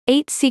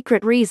8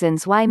 secret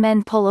reasons why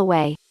men pull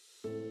away.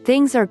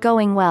 Things are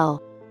going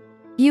well.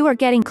 You are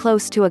getting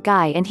close to a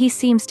guy and he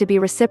seems to be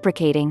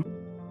reciprocating.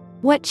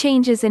 What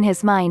changes in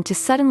his mind to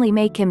suddenly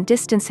make him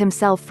distance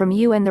himself from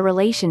you and the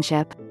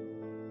relationship?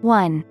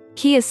 1.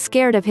 He is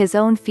scared of his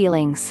own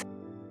feelings.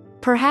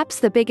 Perhaps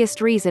the biggest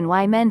reason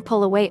why men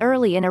pull away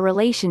early in a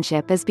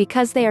relationship is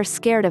because they are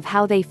scared of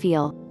how they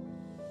feel.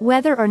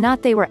 Whether or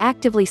not they were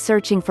actively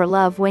searching for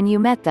love when you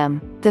met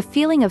them, the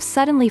feeling of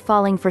suddenly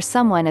falling for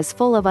someone is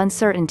full of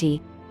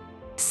uncertainty.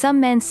 Some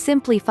men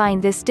simply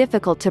find this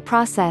difficult to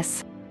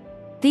process.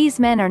 These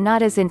men are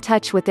not as in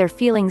touch with their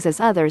feelings as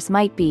others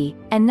might be,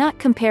 and not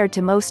compared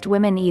to most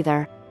women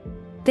either.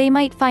 They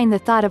might find the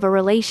thought of a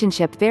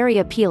relationship very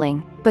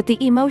appealing, but the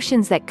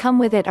emotions that come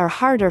with it are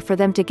harder for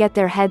them to get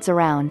their heads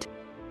around.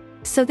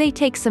 So they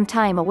take some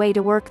time away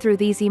to work through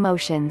these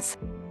emotions.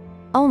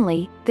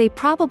 Only, they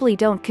probably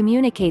don't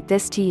communicate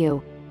this to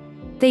you.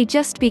 They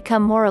just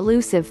become more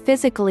elusive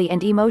physically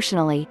and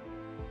emotionally.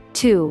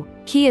 2.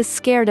 He is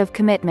scared of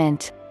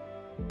commitment.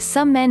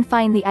 Some men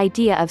find the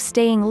idea of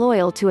staying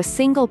loyal to a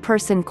single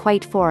person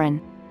quite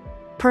foreign.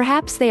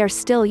 Perhaps they are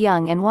still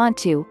young and want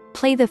to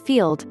play the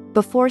field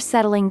before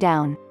settling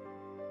down.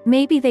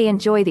 Maybe they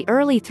enjoy the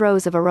early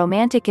throes of a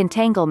romantic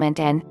entanglement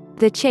and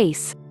the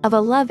chase of a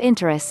love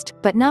interest,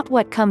 but not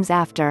what comes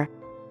after.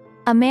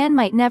 A man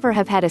might never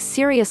have had a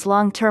serious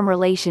long-term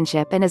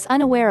relationship and is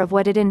unaware of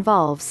what it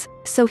involves,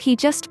 so he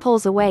just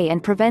pulls away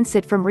and prevents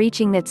it from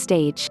reaching that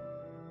stage.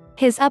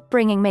 His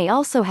upbringing may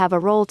also have a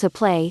role to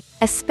play,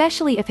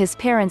 especially if his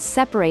parents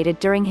separated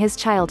during his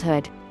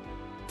childhood.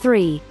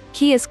 3.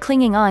 He is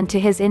clinging on to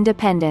his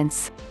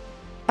independence.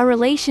 A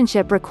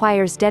relationship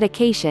requires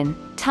dedication,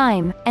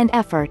 time, and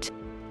effort.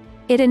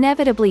 It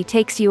inevitably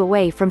takes you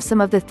away from some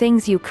of the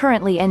things you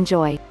currently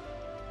enjoy.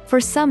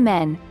 For some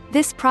men,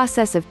 this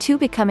process of two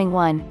becoming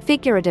one,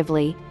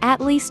 figuratively,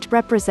 at least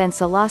represents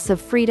a loss of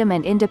freedom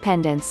and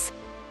independence.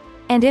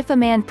 And if a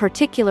man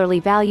particularly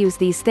values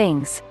these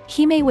things,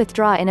 he may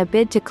withdraw in a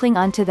bid to cling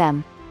on to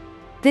them.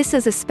 This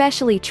is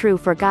especially true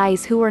for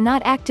guys who were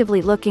not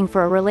actively looking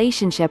for a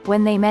relationship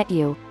when they met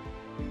you.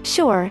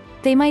 Sure,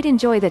 they might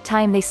enjoy the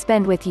time they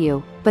spend with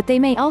you, but they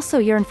may also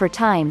yearn for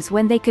times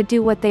when they could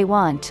do what they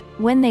want,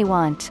 when they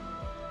want.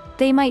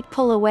 They might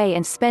pull away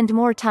and spend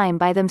more time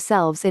by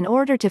themselves in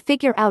order to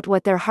figure out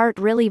what their heart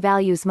really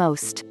values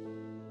most.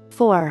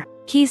 4.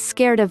 He's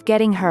scared of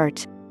getting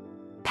hurt.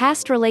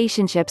 Past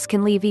relationships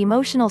can leave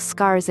emotional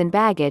scars and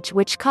baggage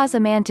which cause a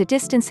man to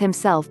distance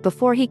himself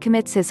before he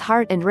commits his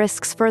heart and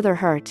risks further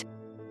hurt.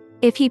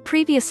 If he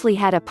previously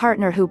had a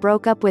partner who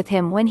broke up with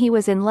him when he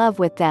was in love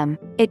with them,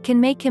 it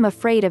can make him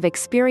afraid of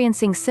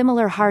experiencing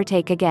similar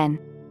heartache again.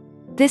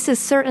 This is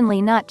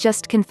certainly not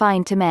just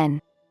confined to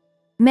men.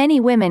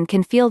 Many women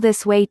can feel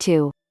this way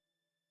too.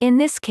 In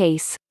this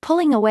case,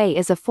 pulling away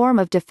is a form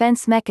of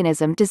defense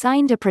mechanism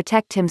designed to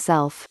protect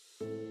himself.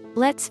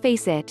 Let's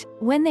face it,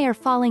 when they are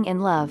falling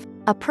in love,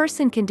 a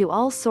person can do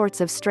all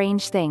sorts of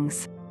strange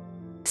things.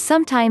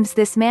 Sometimes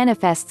this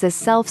manifests as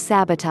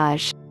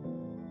self-sabotage.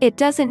 It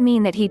doesn't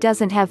mean that he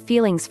doesn't have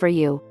feelings for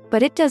you,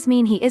 but it does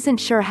mean he isn't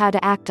sure how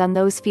to act on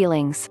those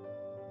feelings.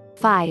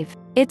 5.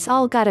 It's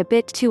all got a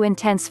bit too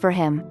intense for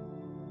him.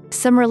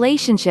 Some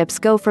relationships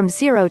go from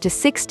 0 to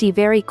 60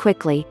 very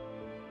quickly.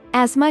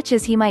 As much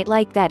as he might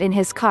like that in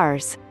his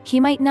cars, he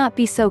might not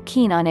be so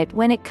keen on it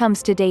when it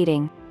comes to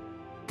dating.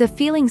 The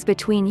feelings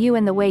between you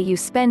and the way you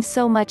spend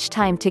so much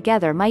time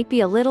together might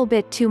be a little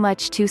bit too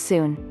much too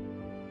soon.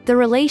 The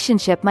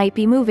relationship might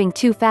be moving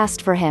too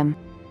fast for him.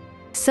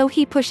 So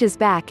he pushes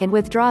back and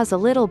withdraws a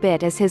little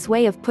bit as his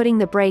way of putting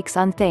the brakes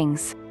on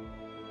things.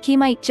 He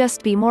might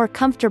just be more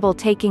comfortable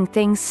taking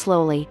things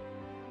slowly.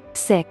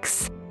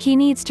 6. He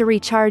needs to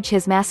recharge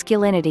his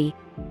masculinity.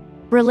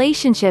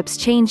 Relationships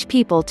change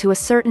people to a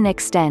certain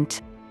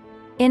extent.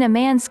 In a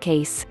man's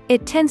case,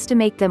 it tends to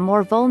make them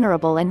more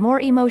vulnerable and more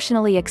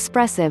emotionally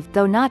expressive,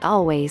 though not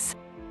always.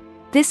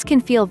 This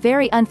can feel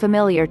very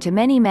unfamiliar to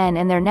many men,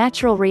 and their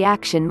natural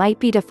reaction might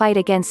be to fight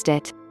against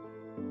it.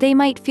 They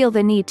might feel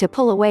the need to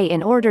pull away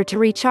in order to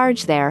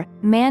recharge their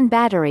man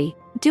battery,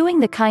 doing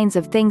the kinds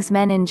of things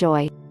men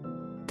enjoy.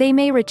 They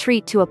may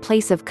retreat to a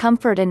place of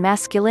comfort and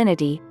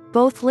masculinity,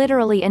 both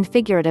literally and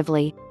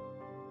figuratively.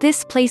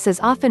 This place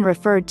is often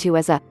referred to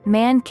as a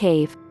man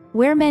cave,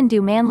 where men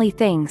do manly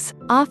things,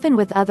 often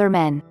with other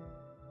men.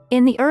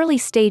 In the early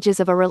stages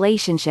of a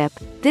relationship,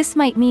 this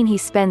might mean he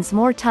spends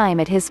more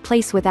time at his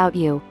place without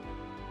you.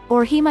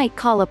 Or he might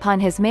call upon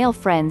his male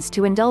friends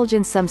to indulge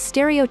in some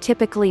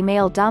stereotypically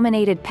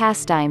male-dominated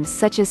pastimes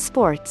such as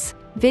sports,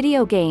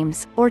 video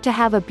games, or to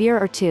have a beer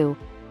or two.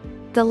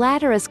 The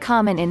latter is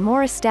common in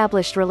more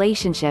established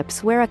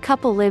relationships where a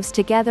couple lives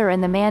together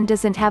and the man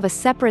doesn't have a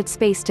separate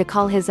space to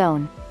call his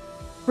own.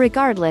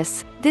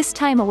 Regardless, this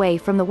time away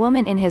from the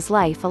woman in his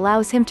life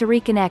allows him to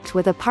reconnect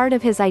with a part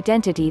of his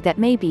identity that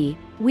may be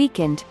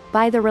weakened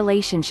by the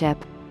relationship.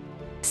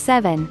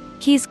 7.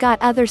 He's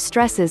got other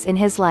stresses in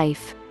his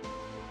life.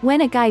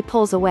 When a guy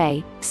pulls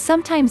away,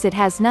 sometimes it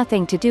has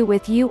nothing to do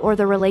with you or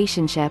the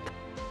relationship.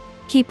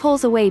 He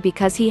pulls away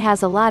because he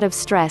has a lot of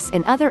stress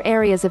in other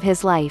areas of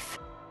his life.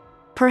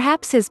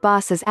 Perhaps his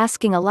boss is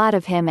asking a lot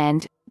of him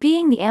and,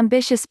 being the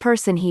ambitious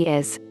person he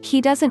is,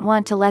 he doesn't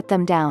want to let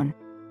them down.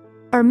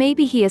 Or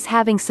maybe he is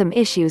having some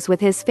issues with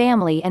his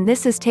family and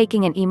this is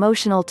taking an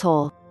emotional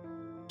toll.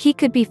 He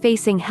could be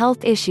facing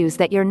health issues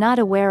that you're not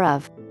aware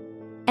of.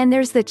 And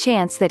there's the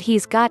chance that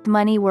he's got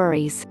money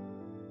worries.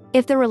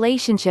 If the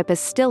relationship is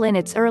still in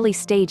its early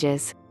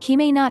stages, he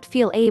may not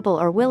feel able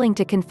or willing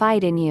to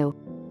confide in you.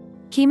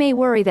 He may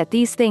worry that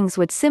these things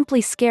would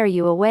simply scare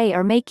you away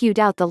or make you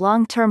doubt the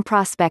long-term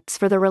prospects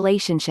for the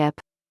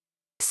relationship.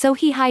 So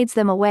he hides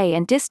them away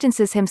and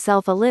distances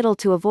himself a little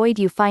to avoid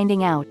you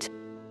finding out.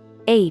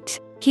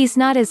 8. He's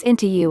not as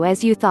into you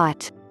as you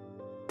thought.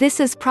 This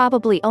is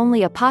probably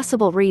only a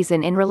possible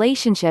reason in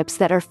relationships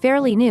that are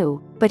fairly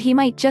new, but he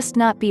might just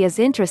not be as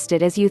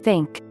interested as you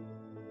think.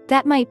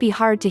 That might be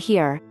hard to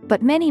hear,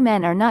 but many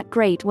men are not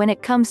great when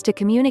it comes to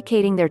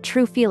communicating their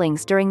true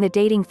feelings during the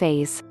dating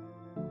phase.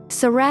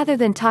 So rather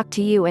than talk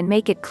to you and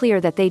make it clear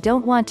that they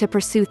don't want to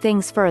pursue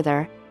things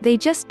further, they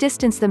just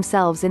distance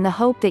themselves in the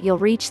hope that you'll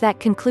reach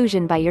that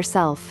conclusion by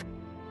yourself.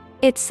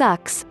 It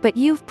sucks, but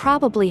you've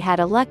probably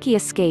had a lucky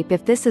escape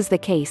if this is the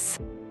case.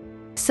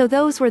 So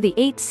those were the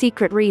 8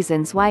 secret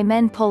reasons why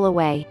men pull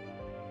away.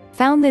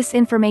 Found this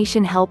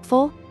information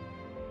helpful?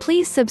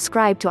 Please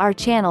subscribe to our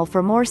channel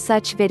for more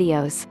such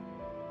videos.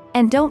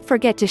 And don't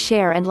forget to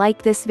share and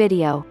like this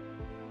video.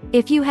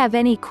 If you have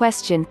any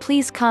question,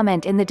 please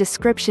comment in the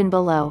description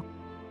below.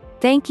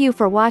 Thank you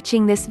for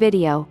watching this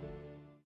video.